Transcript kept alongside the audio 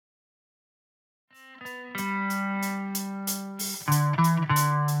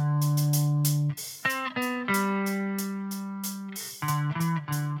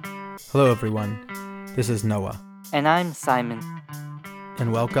Hello everyone, this is Noah, And I'm Simon.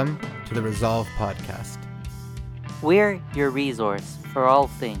 and welcome to the Resolve Podcast. We're your resource for all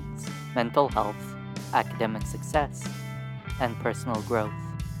things mental health, academic success, and personal growth.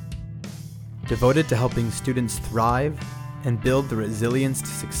 Devoted to helping students thrive and build the resilience to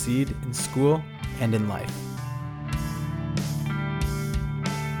succeed in school and in life.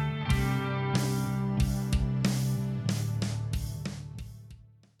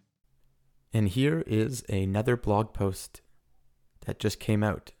 And here is another blog post that just came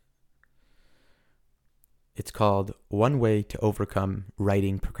out. It's called One Way to Overcome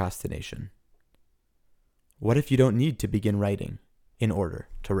Writing Procrastination. What if you don't need to begin writing in order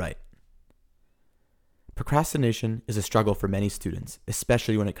to write? Procrastination is a struggle for many students,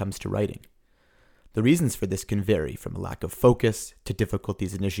 especially when it comes to writing. The reasons for this can vary from a lack of focus to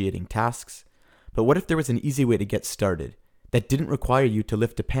difficulties initiating tasks. But what if there was an easy way to get started that didn't require you to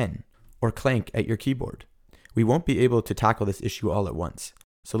lift a pen or clank at your keyboard? We won't be able to tackle this issue all at once,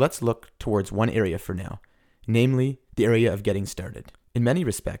 so let's look towards one area for now, namely the area of getting started. In many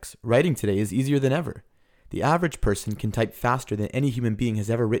respects, writing today is easier than ever. The average person can type faster than any human being has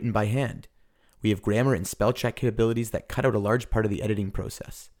ever written by hand. We have grammar and spell check capabilities that cut out a large part of the editing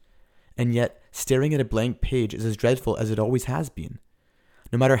process. And yet, staring at a blank page is as dreadful as it always has been.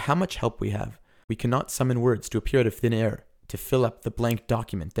 No matter how much help we have, we cannot summon words to appear out of thin air to fill up the blank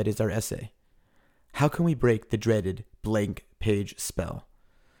document that is our essay. How can we break the dreaded blank page spell?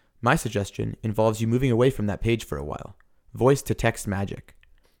 My suggestion involves you moving away from that page for a while. Voice-to-text magic.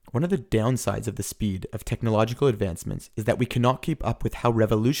 One of the downsides of the speed of technological advancements is that we cannot keep up with how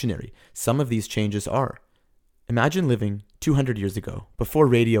revolutionary some of these changes are. Imagine living 200 years ago, before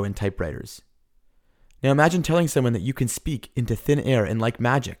radio and typewriters. Now imagine telling someone that you can speak into thin air and like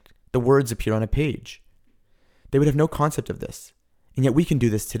magic, the words appear on a page. They would have no concept of this, and yet we can do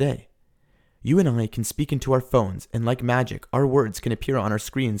this today. You and I can speak into our phones, and like magic, our words can appear on our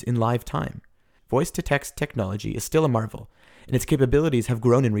screens in live time. Voice-to-text technology is still a marvel, and its capabilities have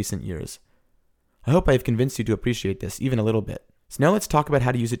grown in recent years. I hope I have convinced you to appreciate this even a little bit. So now let's talk about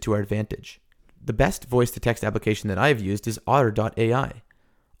how to use it to our advantage. The best voice-to-text application that I have used is Otter.ai.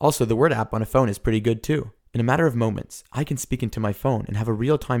 Also, the Word app on a phone is pretty good too. In a matter of moments, I can speak into my phone and have a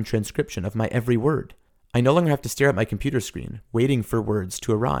real-time transcription of my every word. I no longer have to stare at my computer screen, waiting for words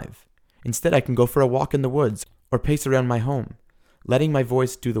to arrive. Instead, I can go for a walk in the woods or pace around my home, letting my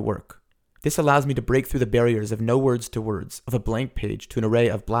voice do the work. This allows me to break through the barriers of no words to words, of a blank page to an array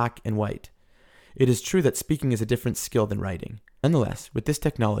of black and white. It is true that speaking is a different skill than writing. Nonetheless, with this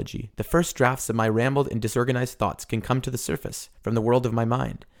technology, the first drafts of my rambled and disorganized thoughts can come to the surface from the world of my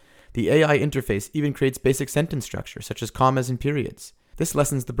mind. The AI interface even creates basic sentence structure, such as commas and periods. This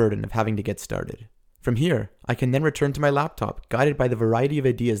lessens the burden of having to get started. From here, I can then return to my laptop, guided by the variety of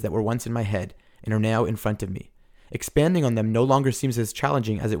ideas that were once in my head and are now in front of me. Expanding on them no longer seems as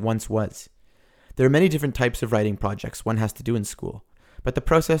challenging as it once was. There are many different types of writing projects one has to do in school, but the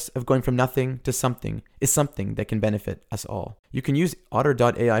process of going from nothing to something is something that can benefit us all. You can use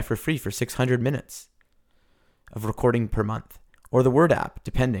Otter.ai for free for 600 minutes of recording per month, or the Word app,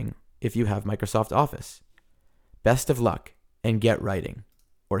 depending if you have Microsoft Office. Best of luck, and get writing,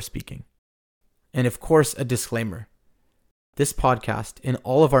 or speaking. And of course, a disclaimer. This podcast and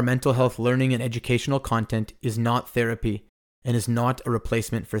all of our mental health learning and educational content is not therapy and is not a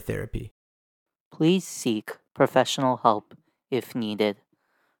replacement for therapy. Please seek professional help if needed.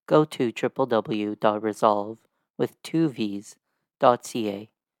 Go to www.resolve.ca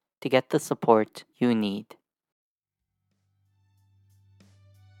to get the support you need.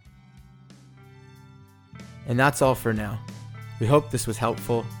 And that's all for now. We hope this was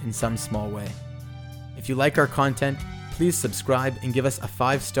helpful in some small way. If you like our content, please subscribe and give us a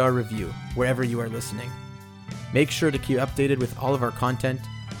 5-star review wherever you are listening. Make sure to keep updated with all of our content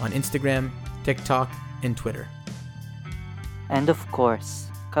on Instagram, TikTok, and Twitter. And of course,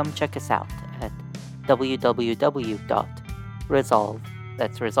 come check us out at www.resolve,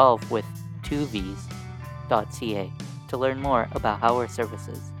 that's resolve with 2 V's.ca to learn more about how our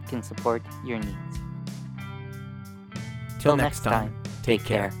services can support your needs. Till next time, take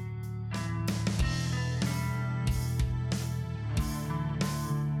care.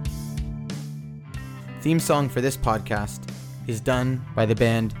 Theme song for this podcast is done by the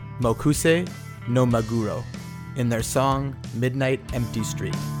band Mokuse no Maguro in their song Midnight Empty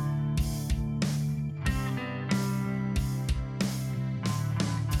Street.